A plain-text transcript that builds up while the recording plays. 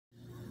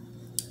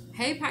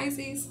Hey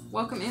Pisces,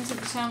 welcome into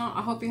the channel.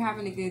 I hope you're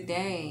having a good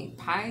day.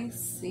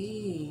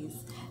 Pisces,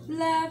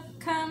 love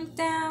come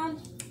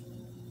down.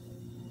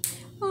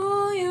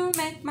 Oh, you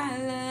make my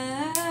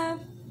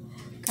love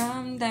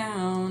come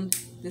down.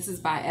 This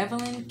is by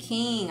Evelyn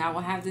King. I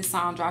will have this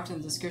song dropped in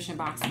the description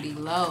box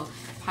below.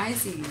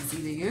 Pisces,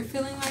 either you're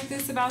feeling like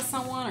this about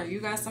someone or you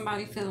got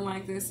somebody feeling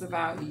like this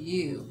about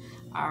you.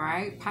 All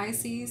right,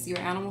 Pisces, your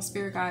animal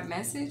spirit guide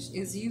message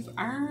is you've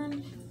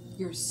earned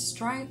your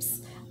stripes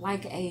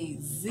like a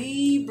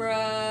zebra.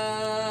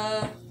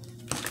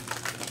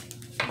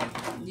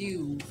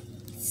 You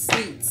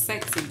sweet,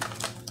 sexy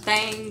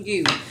thing,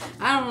 you.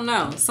 I don't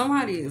know.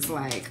 Somebody is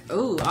like,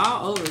 ooh,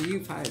 all over you,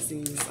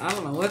 Pisces. I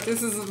don't know what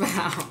this is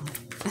about.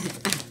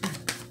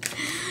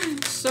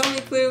 Show me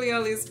clearly,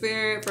 Holy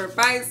Spirit, for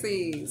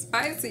Pisces.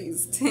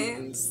 Pisces,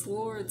 10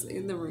 swords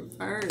in the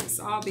reverse.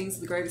 All beings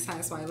of the greatest,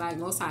 highest, white light,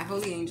 most high,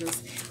 holy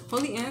angels,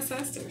 holy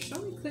ancestors. Show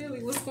me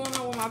clearly what's going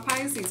on with my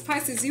Pisces.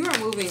 Pisces, you are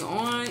moving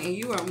on, and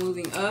you are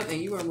moving up,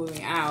 and you are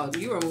moving out.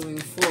 You are moving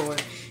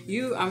forward.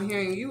 I'm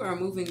hearing you are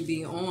moving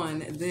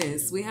beyond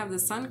this. We have the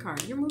Sun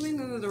card. You're moving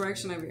in the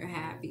direction of your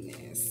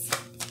happiness.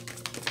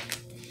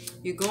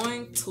 You're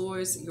going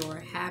towards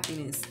your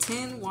happiness.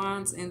 10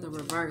 wands in the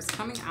reverse.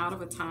 Coming out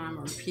of a time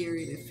or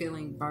period of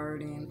feeling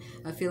burdened,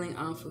 of feeling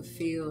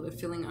unfulfilled, of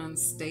feeling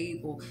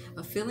unstable,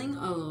 of feeling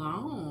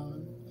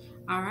alone.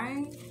 All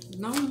right?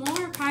 No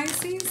more,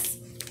 Pisces.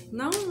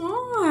 No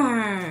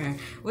more.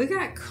 We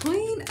got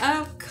Queen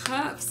of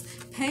Cups,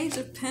 Page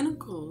of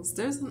Pentacles.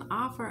 There's an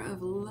offer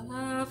of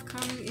love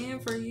coming in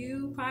for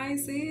you,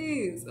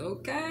 Pisces.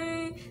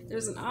 Okay?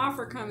 There's an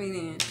offer coming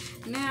in.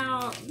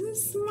 Now,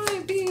 this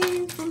might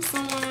be from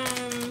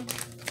someone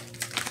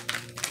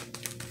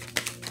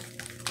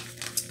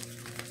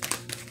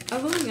a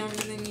little younger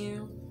than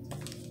you,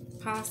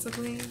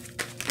 possibly.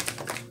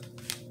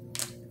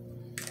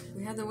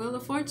 We have the Wheel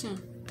of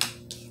Fortune.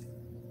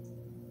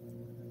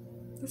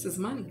 This is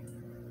money.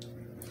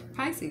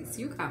 Pisces,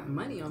 you got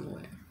money on the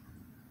way.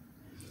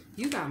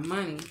 You got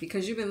money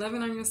because you've been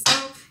loving on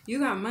yourself. You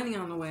got money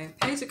on the way.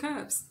 Page of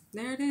Cups.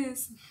 There it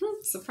is.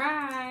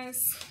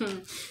 Surprise.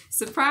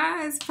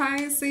 Surprise,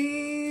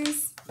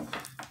 Pisces.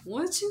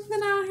 What you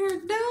been out here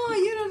doing?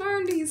 You done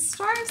earned these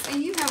stripes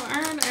and you have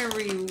earned a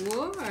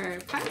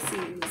reward.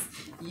 Pisces,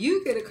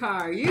 you get a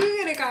car. You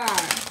get a car.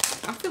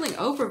 I'm feeling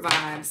Oprah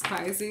vibes,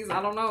 Pisces.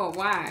 I don't know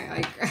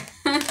why.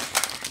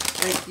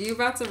 Like you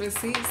about to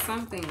receive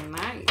something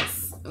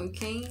nice.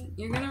 Okay?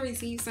 You're going to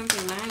receive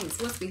something nice.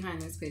 What's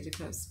behind this Page of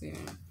Cups, Spirit?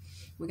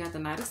 We got the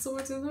Knight of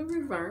Swords in the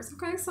reverse.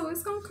 Okay, so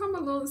it's going to come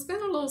it's been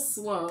a little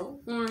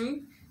slow. All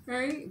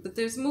right? But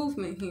there's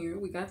movement here.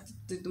 We got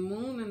the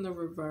Moon in the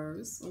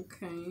reverse.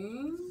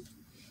 Okay.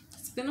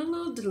 It's been a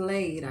little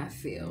delayed, I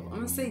feel. I'm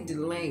going to say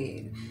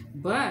delayed.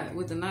 But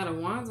with the Knight of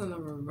Wands in the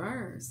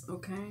reverse,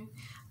 okay?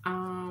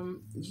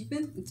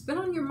 It's been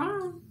on your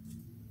mind.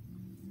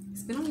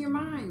 It's been on your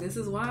mind. This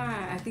is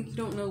why I think you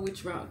don't know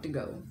which route to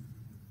go.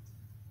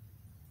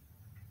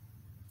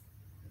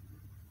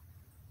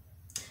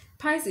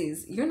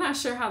 Pisces, you're not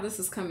sure how this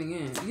is coming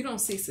in. You don't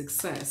see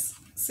success.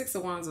 6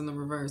 of Wands in the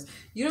reverse.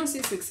 You don't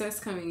see success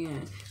coming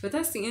in. But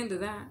that's the end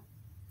of that.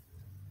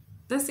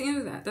 That's the end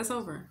of that. That's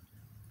over.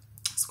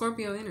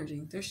 Scorpio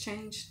energy. There's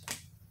change.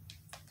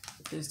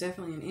 There's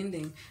definitely an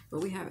ending.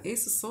 But we have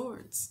Ace of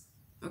Swords.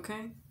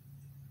 Okay?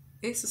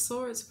 Ace of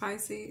Swords,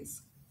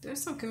 Pisces.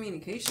 There's some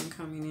communication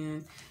coming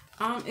in.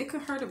 It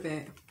could hurt a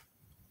bit.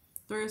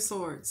 3 of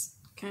Swords.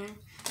 Okay,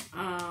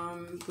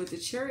 with the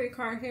Chariot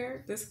card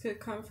here, this could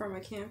come from a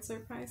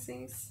Cancer,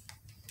 Pisces.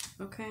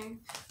 Okay,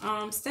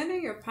 stand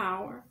in your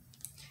power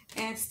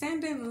and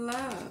stand in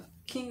love.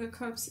 King of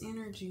Cups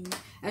energy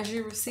as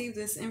you receive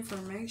this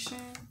information.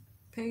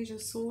 Page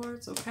of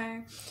Swords.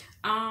 Okay,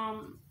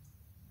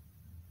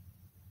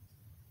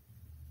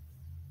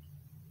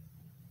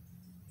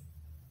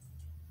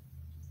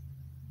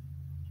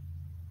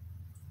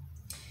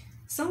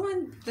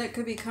 someone that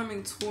could be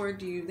coming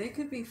toward you, they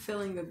could be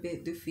feeling a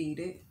bit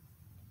defeated.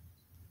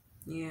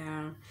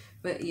 Yeah,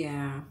 but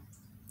yeah,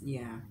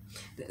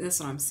 that's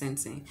what I'm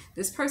sensing.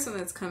 This person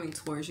that's coming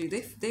towards you,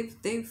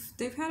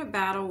 they've had a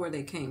battle where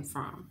they came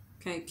from.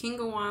 Okay, King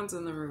of Wands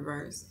in the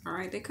reverse. All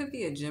right, they could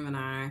be a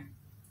Gemini,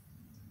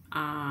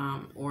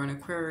 or an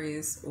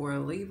Aquarius, or a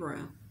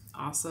Libra.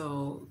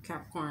 Also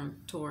Capricorn,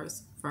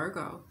 Taurus,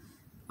 Virgo.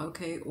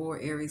 Okay,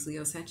 or Aries,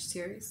 Leo,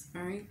 Sagittarius.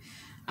 All right.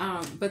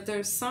 But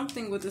there's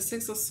something with the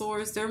 6 of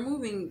Swords. They're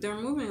moving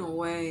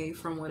away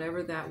from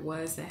whatever that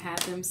was that had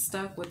them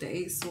stuck with the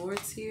 8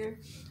 swords here.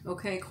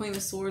 Okay, Queen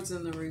of Swords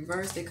in the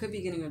reverse. They could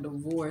be getting a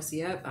divorce.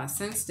 Yep, I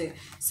sensed it.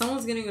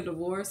 Someone's getting a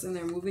divorce and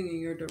they're moving in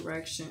your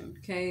direction.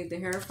 Okay, the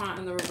Hierophant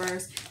in the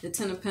reverse, the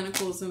 10 of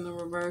Pentacles in the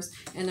reverse,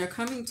 and they're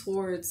coming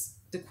towards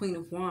the Queen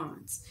of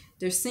Wands.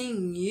 They're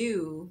seeing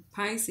you,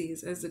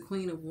 Pisces, as the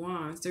Queen of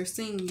Wands. They're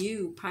seeing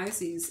you,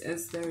 Pisces,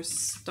 as their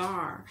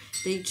star.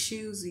 They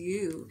choose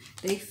you.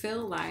 They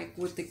feel like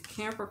with the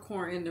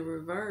Capricorn in the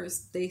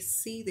reverse, they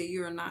see that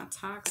you're not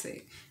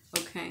toxic.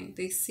 Okay,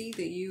 they see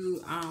that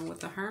you, with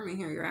the Hermit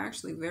here, you're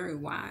actually very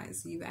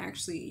wise.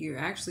 You're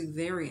actually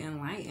very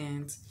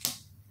enlightened.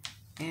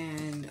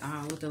 And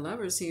with the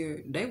Lovers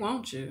here, they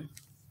want you,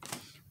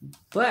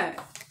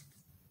 but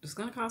it's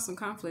gonna cause some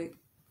conflict.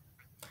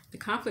 The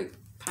conflict,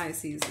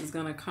 Pisces, is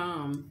gonna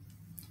come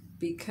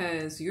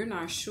because you're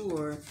not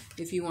sure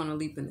if you want to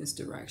leap in this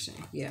direction.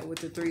 Yeah, with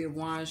the Three of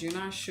Wands, you're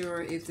not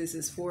sure if this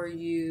is for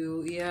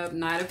you. Yep,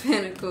 Knight of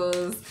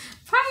Pentacles.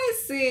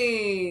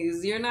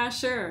 Pisces, you're not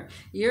sure.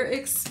 You're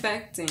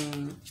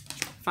expecting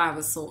Five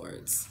of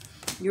Swords.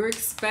 You're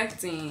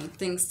expecting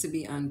things to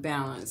be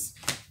unbalanced.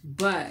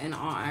 But in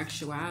all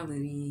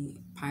actuality,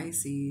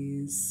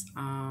 Pisces,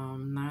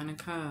 Nine of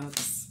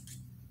Cups.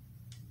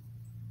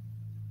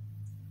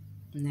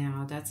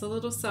 Now, that's a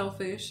little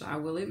selfish, I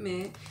will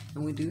admit.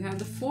 And we do have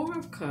the Four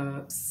of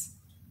Cups.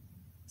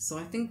 So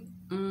I think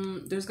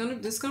this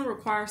is gonna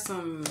require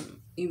some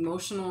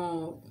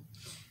emotional,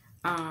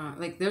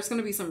 like there's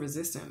gonna be some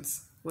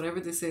resistance.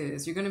 Whatever this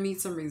is, you're gonna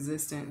meet some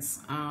resistance.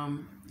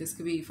 This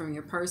could be from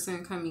your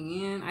person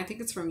coming in. I think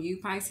it's from you,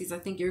 Pisces. I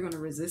think you're gonna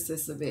resist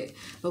this a bit.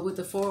 But with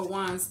the Four of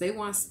Wands, they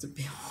want to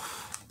be,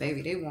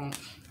 baby, they want.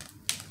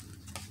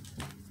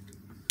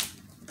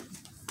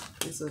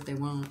 This is what they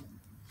want.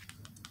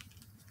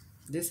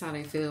 This is how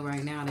they feel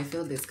right now. They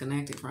feel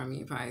disconnected from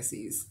you,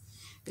 Pisces.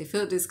 They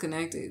feel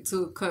disconnected.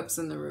 Two of Cups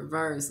in the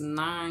reverse.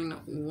 9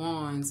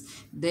 Wands.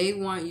 They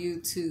want you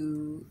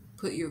to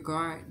put your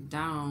guard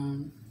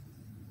down.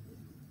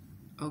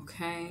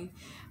 Okay?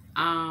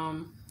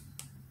 I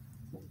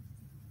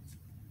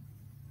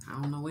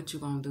don't know what you're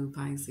going to do,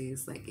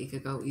 Pisces. Like, it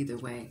could go either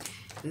way.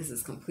 This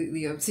is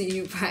completely up to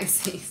you,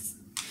 Pisces.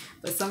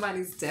 But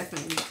somebody's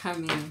definitely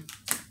coming.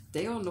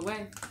 They on the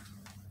way.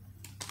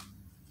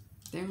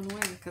 They're on the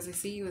way because they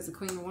see you as the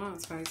Queen of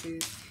Wands,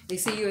 Pisces. They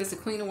see you as the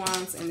Queen of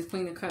Wands and the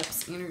Queen of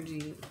Cups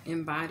energy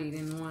embodied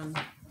in one.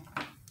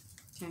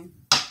 Okay.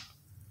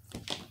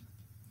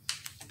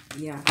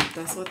 Yeah,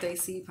 that's what they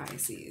see,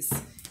 Pisces.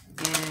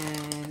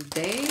 And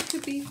they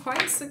could be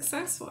quite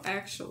successful,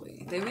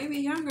 actually. They may be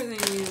younger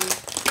than you,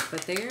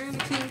 but they're in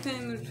the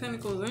King of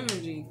Pentacles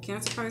energy.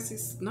 Cancer,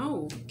 Pisces,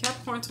 no.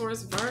 Capricorn,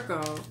 Taurus,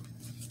 Virgo.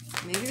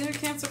 Maybe they're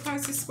Cancer,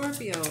 Pisces,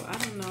 Scorpio. I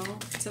don't know.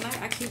 Tonight,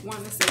 I keep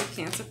wanting to say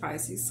Cancer,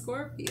 Pisces,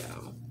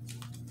 Scorpio.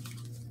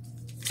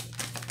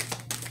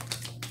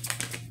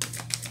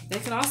 They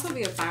could also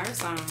be a fire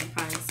sign,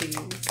 Pisces.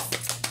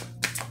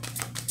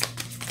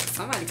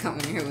 Somebody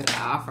coming in here with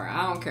an offer.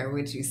 I don't care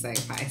what you say,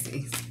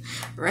 Pisces.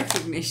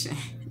 Recognition.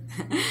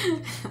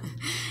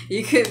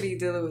 You could be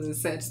dealing with a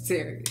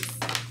Sagittarius.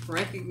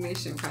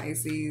 Recognition,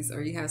 Pisces,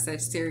 or you have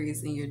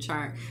Sagittarius in your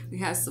chart. We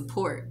have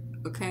support.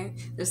 Okay,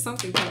 there's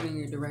something coming in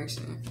your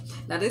direction.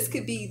 Now, this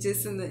could be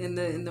just in the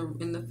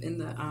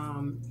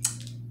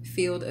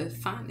field of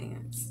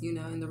finance. You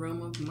know, in the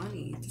realm of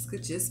money. This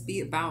could just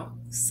be about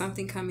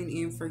something coming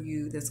in for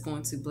you that's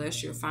going to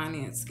bless your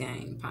finance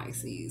game,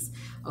 Pisces.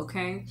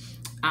 Okay,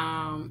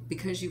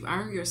 because you've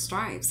earned your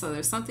stripes. So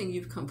there's something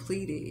you've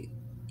completed.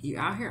 You're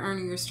out here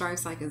earning your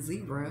stripes like a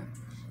zebra,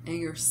 and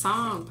your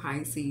song,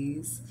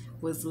 Pisces,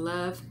 was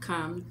Love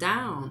Come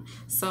Down.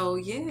 So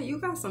yeah, you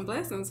got some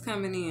blessings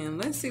coming in.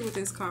 Let's see what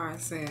this card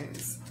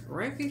says.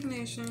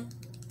 Recognition.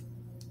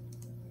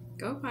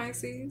 Go,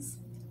 Pisces.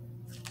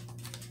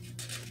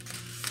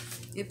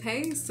 It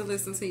pays to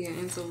listen to your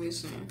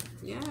intuition.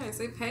 Yes,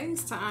 it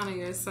pays to honor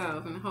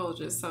yourself and hold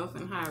yourself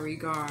in high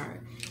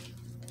regard.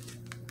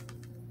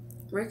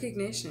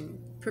 Recognition.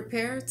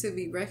 Prepare to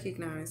be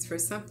recognized for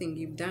something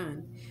you've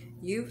done.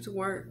 You've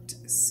worked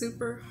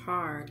super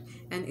hard,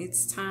 and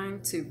it's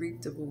time to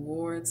reap the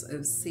rewards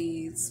of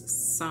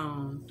seeds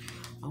sown.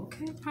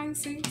 Okay,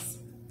 Pisces.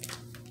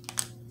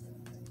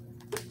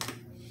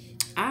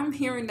 I'm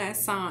hearing that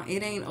song,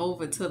 it ain't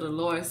over till the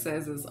Lord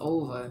says it's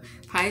over.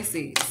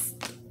 Pisces,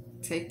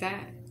 take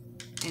that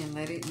and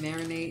let it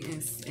marinate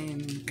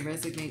and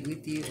resonate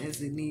with you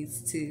as it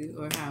needs to,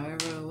 or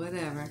however, or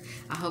whatever.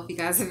 I hope you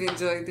guys have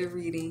enjoyed the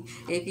reading.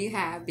 If you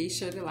have, be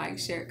sure to like,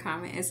 share,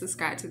 comment, and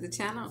subscribe to the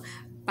channel.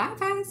 Bye,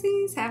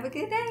 Pisces. Have a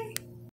good day.